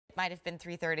might have been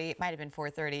 3:30, it might have been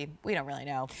 4:30, we don't really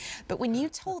know. But when you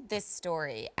told this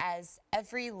story, as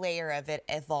every layer of it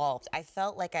evolved, I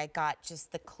felt like I got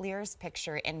just the clearest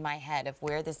picture in my head of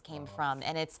where this came from.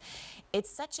 And it's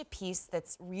such a piece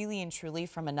that's really and truly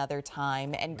from another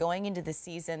time. And going into the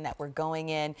season that we're going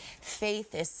in,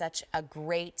 faith is such a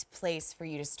great place for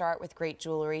you to start with great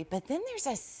jewelry. But then there's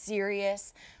a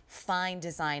serious fine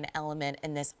design element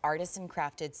in this artisan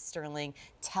crafted sterling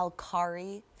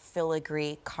Telkari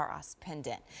Filigree cross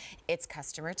pendant. It's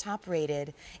customer top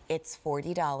rated. It's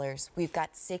 $40. We've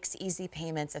got 6 easy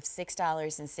payments of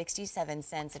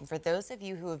 $6.67. And for those of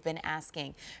you who have been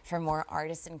asking for more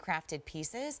artisan crafted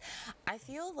pieces, I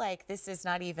feel like this is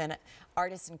not even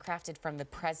artisan crafted from the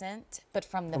present, but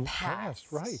from the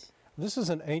past. Right. This is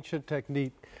an ancient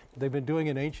technique. They've been doing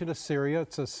it in ancient Assyria.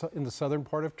 It's in the southern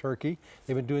part of Turkey.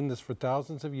 They've been doing this for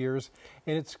thousands of years.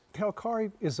 And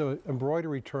Telkari is an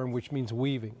embroidery term which means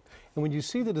weaving. And when you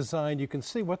see the design, you can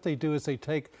see what they do is they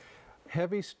take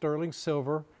heavy sterling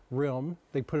silver rim,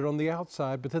 they put it on the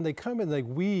outside, but then they come and they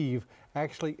weave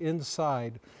actually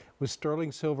inside with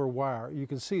sterling silver wire. You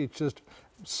can see it's just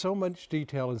so much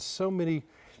detail and so many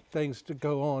things to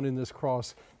go on in this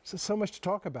cross. So much to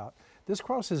talk about. This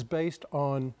cross is based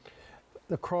on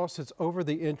the cross that's over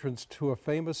the entrance to a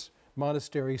famous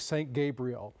monastery, St.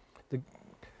 Gabriel.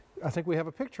 I think we have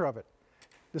a picture of it.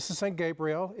 This is St.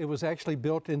 Gabriel. It was actually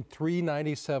built in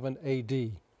 397 AD.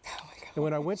 And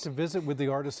when I went to visit with the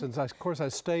artisans, of course, I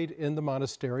stayed in the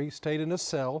monastery, stayed in a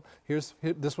cell.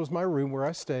 This was my room where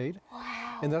I stayed.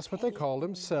 Wow. And that's what they called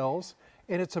them, cells.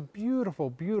 And it's a beautiful,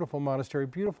 beautiful monastery,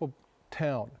 beautiful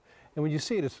town. And when you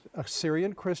see it, it's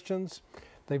Assyrian Christians.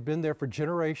 They've been there for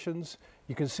generations.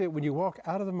 You can see it when you walk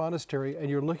out of the monastery and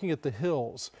you're looking at the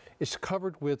hills. It's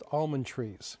covered with almond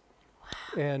trees.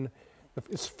 Wow. And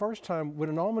it's the first time when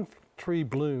an almond tree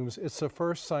blooms, it's the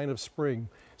first sign of spring.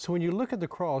 So when you look at the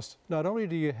cross, not only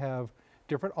do you have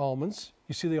different almonds,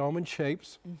 you see the almond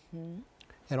shapes,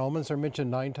 and almonds are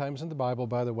mentioned 9 times in the Bible,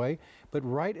 by the way, but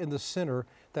right in the center,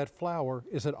 that flower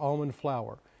is an almond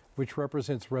flower, which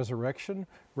represents resurrection,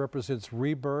 represents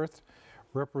rebirth,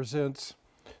 represents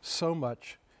so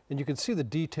much. And you can see the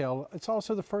detail. It's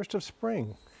also the first of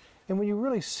spring. And when you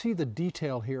really see the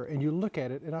detail here and you look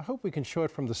at it, and I hope we can show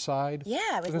it from the side,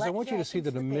 because I want you to see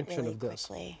the dimension of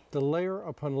this. The layer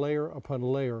upon layer upon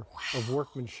layer of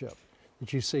workmanship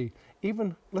that you see.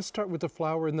 Even, let's start with the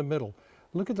flower in the middle.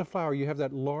 Look at the flower. You have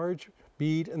that large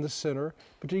bead in the center,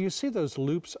 but do you see those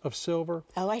loops of silver?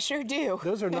 Oh, I sure do.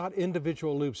 Those are not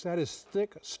individual loops. That is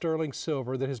thick sterling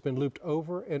silver that has been looped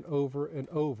over and over and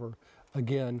over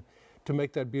again to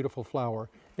make that beautiful flower.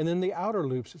 And then the outer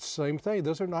loops, it's the same thing.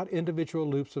 Those are not individual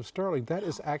loops of sterling. That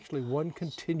is actually one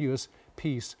continuous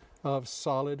piece of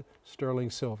solid sterling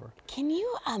silver. Can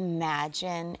you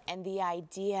imagine, and the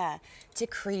idea to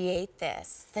create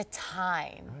this, the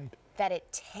time that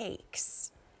it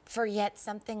takes for yet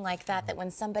something like that, that when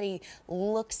somebody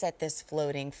looks at this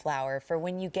floating flower, for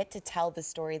when you get to tell the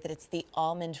story that it's the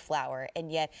almond flower,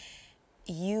 and yet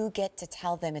you get to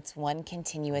tell them it's one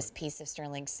continuous piece of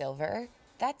sterling silver,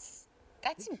 that's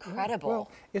incredible.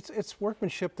 Well, it's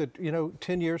workmanship that,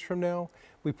 10 years from now,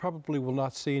 we probably will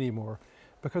not see anymore.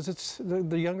 Because it's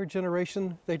the younger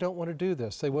generation, they don't want to do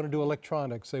this. They want to do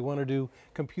electronics, they want to do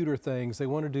computer things, they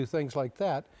want to do things like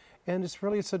that. And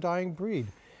it's a dying breed.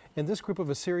 And this group of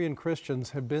Assyrian Christians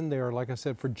have been there, like I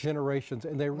said, for generations,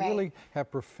 and they really have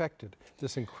perfected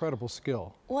this incredible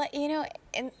skill. Well,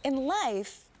 in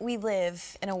life, we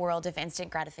live in a world of instant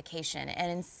gratification.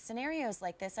 And in scenarios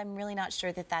like this, I'm really not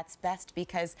sure that that's best,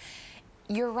 because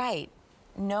you're right.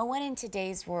 No one in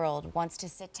today's world wants to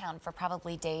sit down for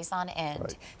probably days on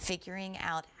end figuring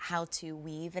out how to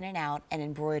weave in and out an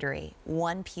embroidery,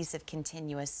 one piece of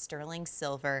continuous sterling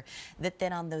silver, that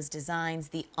then on those designs,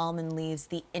 the almond leaves,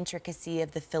 the intricacy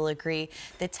of the filigree,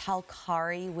 the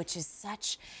Telkari, which is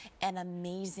such an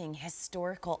amazing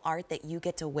historical art that you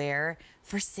get to wear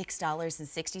for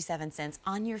 $6.67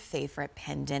 on your favorite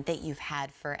pendant that you've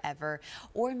had forever.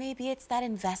 Or maybe it's that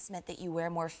investment that you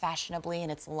wear more fashionably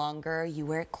and it's longer, you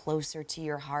wear it closer to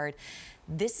your heart.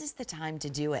 This is the time to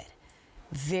do it.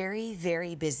 Very,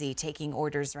 very busy taking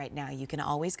orders right now. You can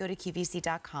always go to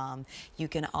QVC.com. You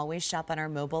can always shop on our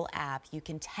mobile app. You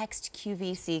can text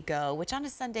QVC Go, which on a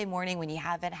Sunday morning when you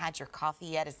haven't had your coffee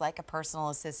yet is like a personal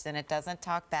assistant. It doesn't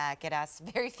talk back. It asks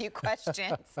very few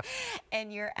questions.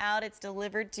 And you're out. It's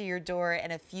delivered to your door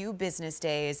in a few business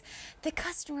days. The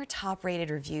customer top-rated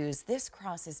reviews. This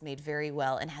cross is made very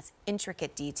well and has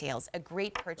intricate details. A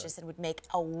great purchase and would make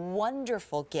a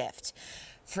wonderful gift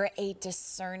for a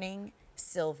discerning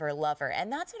silver lover.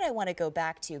 And that's what I want to go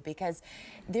back to, because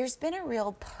there's been a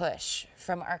real push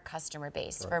from our customer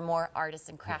base for more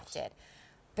artisan crafted. Yes.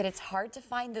 But it's hard to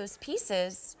find those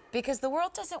pieces because the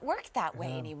world doesn't work that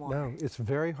way anymore. No, it's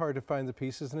very hard to find the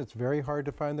pieces, and it's very hard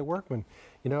to find the workmen.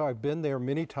 You know, I've been there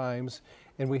many times,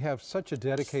 and we have such a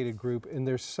dedicated group, and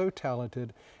they're so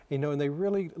talented, you know, and they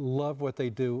really love what they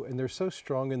do, and they're so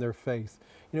strong in their faith.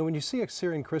 You know, when you see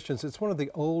Assyrian Christians, it's one of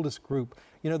the oldest group.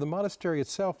 You know, the monastery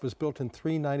itself was built in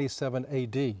 397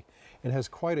 AD and has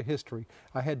quite a history.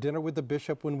 I had dinner with the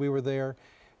bishop when we were there.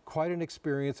 Quite an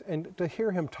experience, and to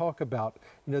hear him talk about,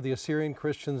 you know, the Assyrian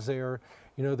Christians there,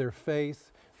 you know, their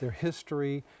faith, their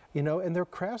history, you know, and their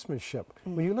craftsmanship.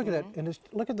 When you look at that, and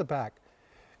look at the back,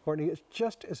 Courtney, it's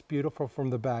just as beautiful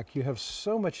from the back. You have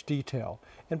so much detail.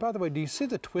 And by the way, do you see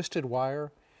the twisted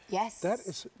wire? Yes. That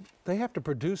is, they have to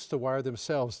produce the wire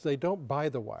themselves. They don't buy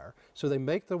the wire. So they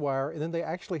make the wire, and then they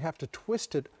actually have to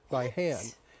twist it by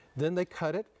hand. Then they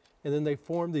cut it, and then they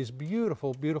form these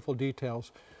beautiful, beautiful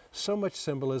details. So much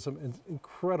symbolism and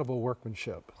incredible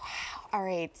workmanship. Wow. All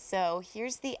right, so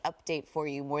here's the update for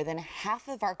you. More than half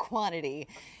of our quantity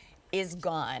is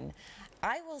gone.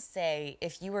 I will say,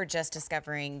 if you were just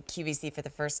discovering QVC for the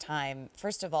first time,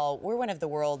 first of all, we're one of the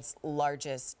world's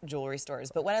largest jewelry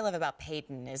stores. But what I love about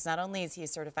Peyton is not only is he a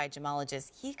certified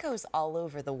gemologist, he goes all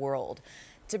over the world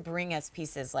to bring us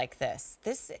pieces like this.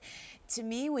 This, to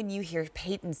me, when you hear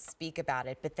Peyton speak about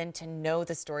it, but then to know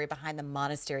the story behind the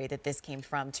monastery that this came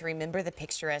from, to remember the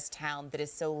picturesque town that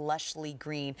is so lushly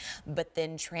green, but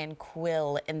then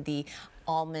tranquil in the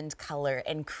almond color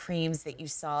and creams that you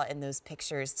saw in those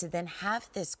pictures, to then have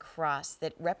this cross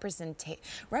that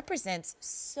represents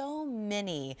so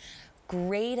many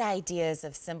great ideas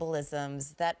of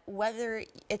symbolisms, that whether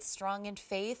it's strong in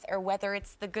faith or whether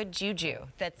it's the good juju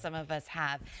that some of us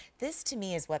have, this to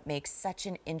me is what makes such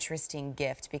an interesting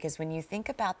gift, because when you think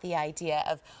about the idea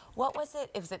of, what was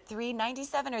it? Was it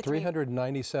 397 or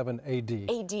 397 AD.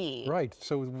 AD. Right,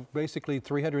 so basically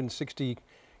 360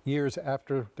 years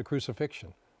after the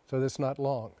crucifixion. So that's not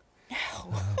long.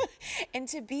 No. And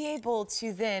to be able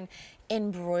to then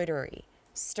embroidery,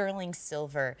 sterling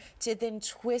silver, to then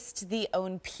twist the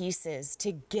own pieces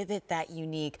to give it that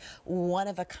unique,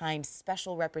 one-of-a-kind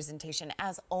special representation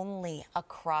as only a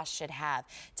cross should have.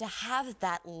 To have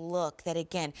that look that,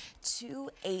 again,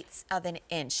 2/8 of an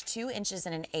inch, 2 inches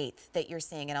and an eighth that you're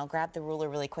seeing, and I'll grab the ruler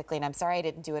really quickly, and I'm sorry I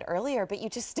didn't do it earlier, but you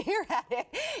just stare at it.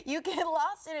 You get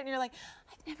lost in it, and you're like,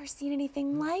 I've never seen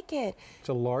anything like it. It's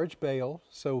a large bail,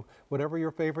 so whatever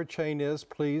your favorite chain is,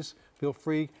 please feel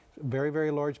free. Very, very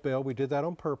large bail. We did that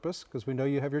on purpose because we know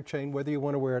you have your chain, whether you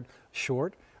want to wear it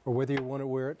short or whether you want to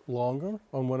wear it longer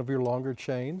on one of your longer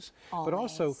chains. Always. But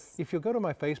also, if you go to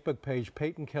my Facebook page,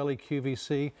 Peyton Kelly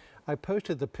QVC, I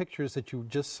posted the pictures that you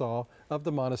just saw of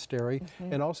the monastery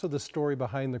and also the story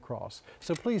behind the cross.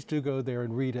 So please do go there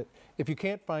and read it. If you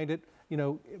can't find it, you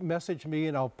know, message me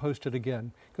and I'll post it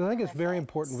again. Because I think it's very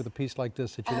important with a piece like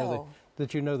this that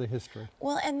you know the history.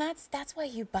 Well, and that's why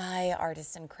you buy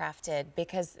artisan crafted,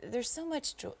 because there's so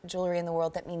much jewelry in the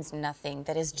world that means nothing,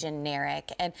 that is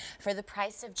generic. And for the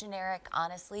price of generic,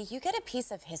 honestly, you get a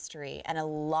piece of history and a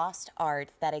lost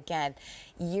art that, again,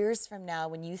 years from now,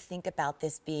 when you think about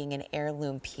this being an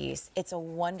heirloom piece, it's a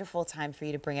wonderful time for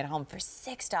you to bring it home for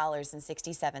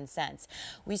 $6.67.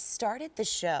 We started the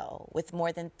show with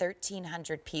more than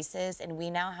 1,300 pieces, and we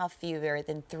now have fewer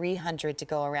than 300 to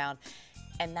go around.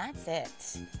 And that's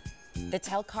it. The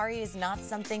Telkari is not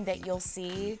something that you'll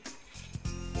see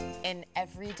in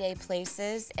everyday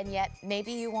places, and yet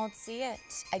maybe you won't see it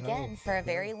again for a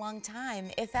very long time,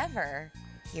 if ever.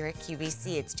 Here at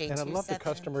QVC, it's J27. And I love the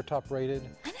customer top rated.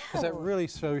 I know. Because that really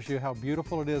shows you how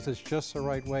beautiful it is. It's just the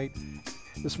right weight.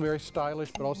 It's very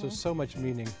stylish, but also so much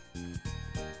meaning.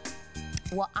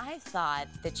 Well, I thought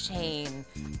the chain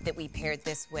that we paired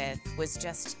this with was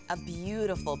just a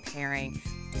beautiful pairing.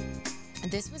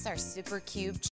 This was our super cube